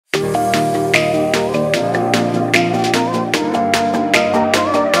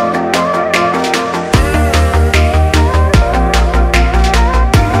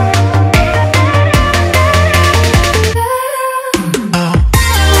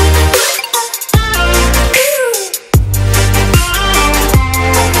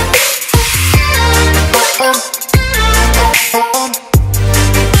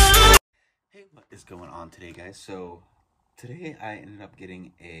Today I ended up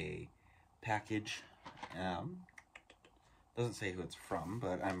getting a package. Doesn't say who it's from,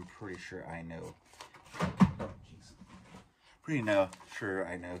 but I'm pretty sure I know. Sure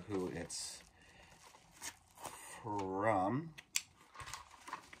I know who it's from.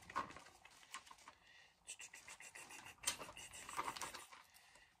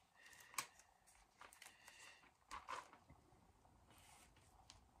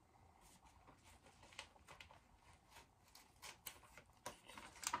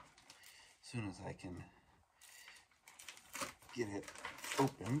 As soon as I can get it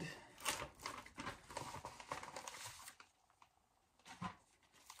opened.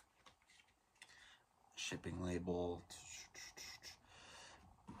 Shipping label.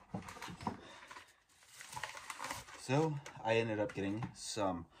 So I ended up getting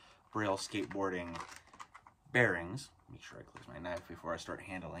some Braille skateboarding bearings. Make sure I close my knife before I start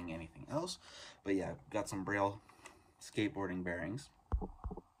handling anything else. But yeah, got some Braille skateboarding bearings.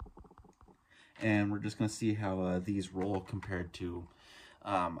 And we're just going to see how these roll compared to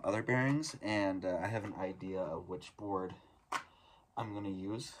other bearings. And I have an idea of which board I'm going to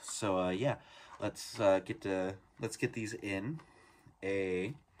use. So yeah, let's get these in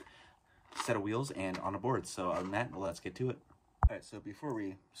a set of wheels and on a board. So other than that, let's get to it. All right, so before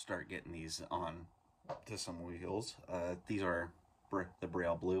we start getting these on to some wheels, these are the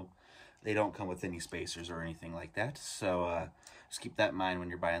Braille Blue. They don't come with any spacers or anything like that, so just keep that in mind when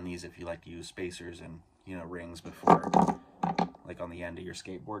you're buying these. If you like to use spacers and, you know, rings before, like on the end of your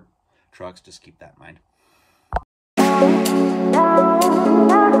skateboard trucks, just keep that in mind.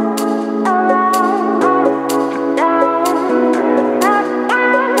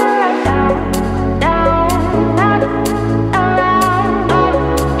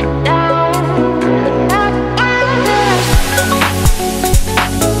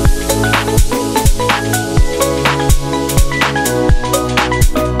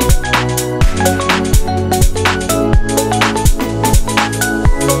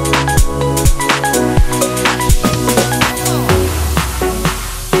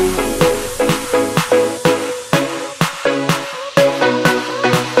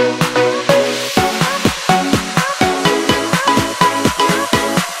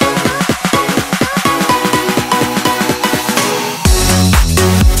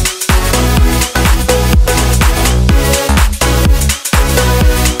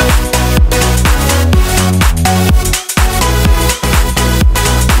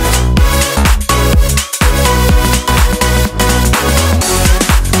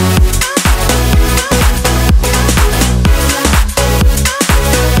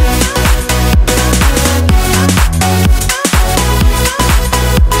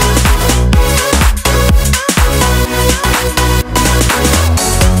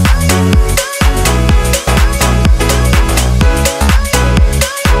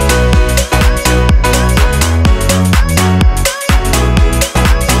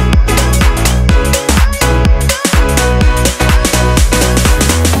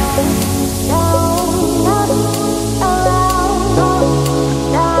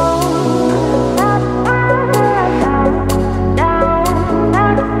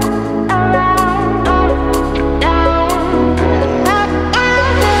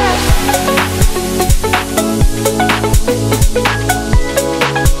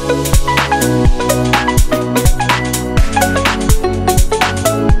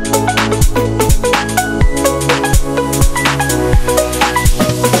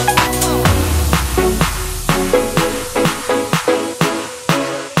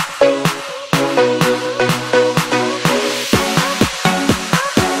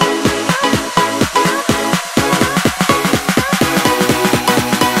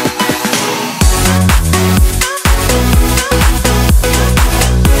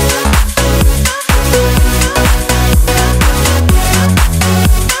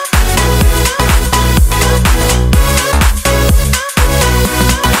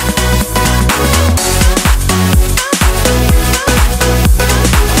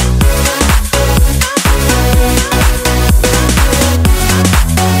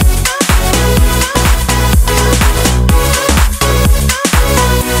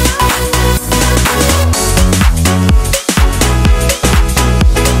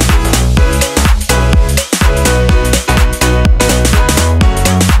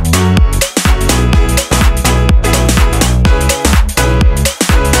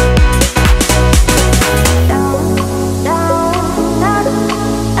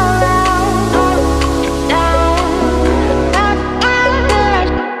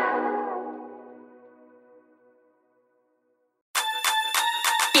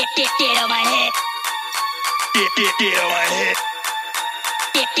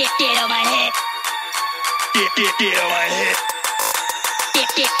 Get on my head. Get on my head. Get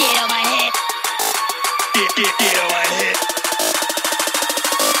on my head. Get on my head. Get on my head.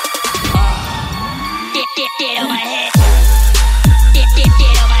 Get on my head. Get on my head. Get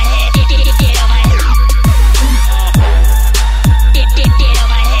on my head. Get on my head. Get on my head.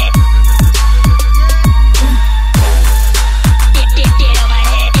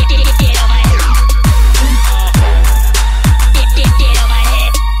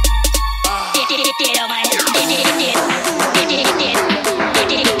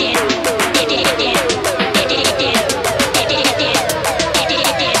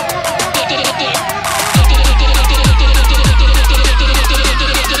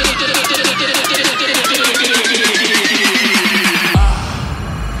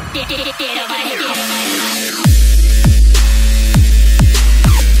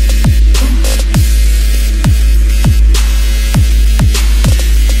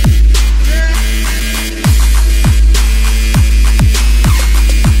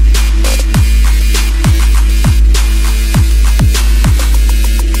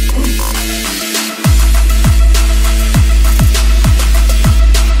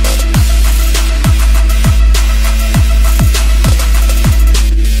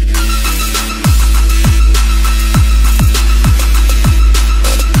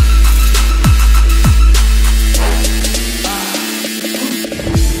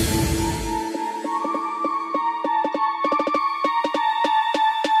 my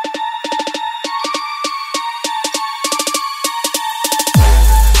head.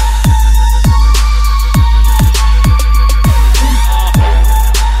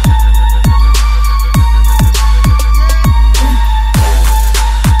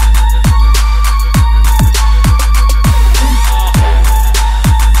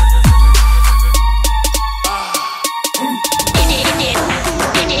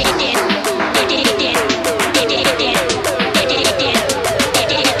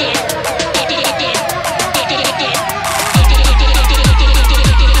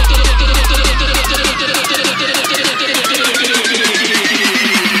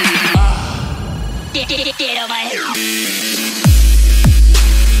 Get on my head.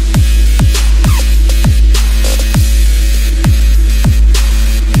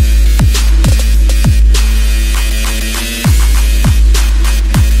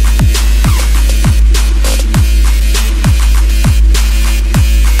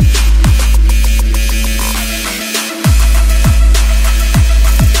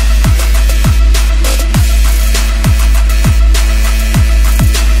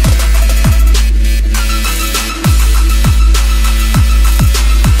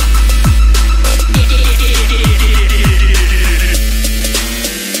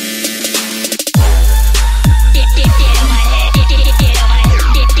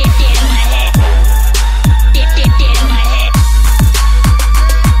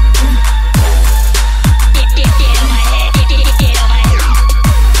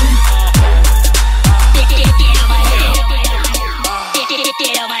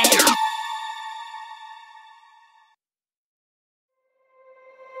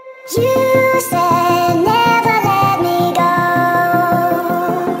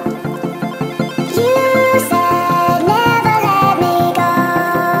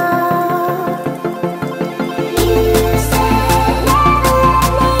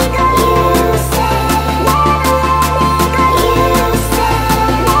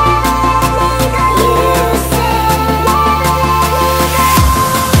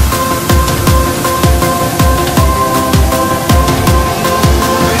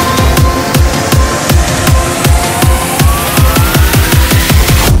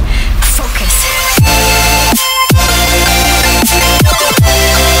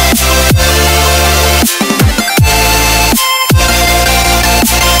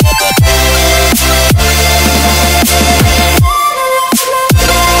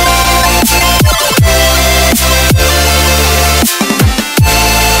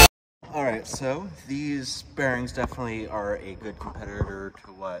 So these bearings definitely are a good competitor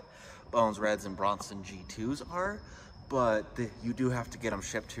to what Bones Reds and Bronson G2s are, but you do have to get them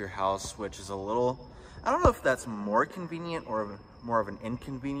shipped to your house, which is a little, I don't know if that's more convenient or more of an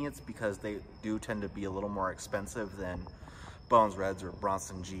inconvenience, because they do tend to be a little more expensive than Bones Reds or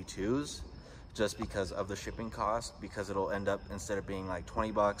Bronson G2s, just because of the shipping cost, because it'll end up, instead of being like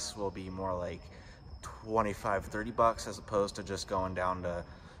 20 bucks, will be more like 25, 30 bucks, as opposed to just going down to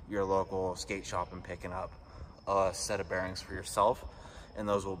your local skate shop and picking up a set of bearings for yourself. And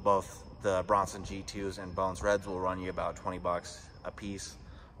those will both, the Bronson G2s and Bones Reds will run you about 20 bucks a piece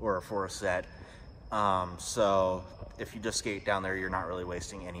or for a set. So if you just skate down there, you're not really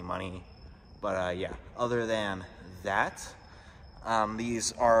wasting any money. But yeah, other than that,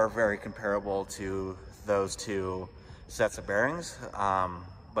 these are very comparable to those two sets of bearings.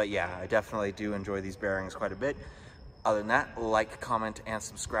 But yeah, I definitely do enjoy these bearings quite a bit. Other than that, like, comment, and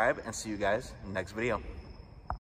subscribe, and see you guys next video.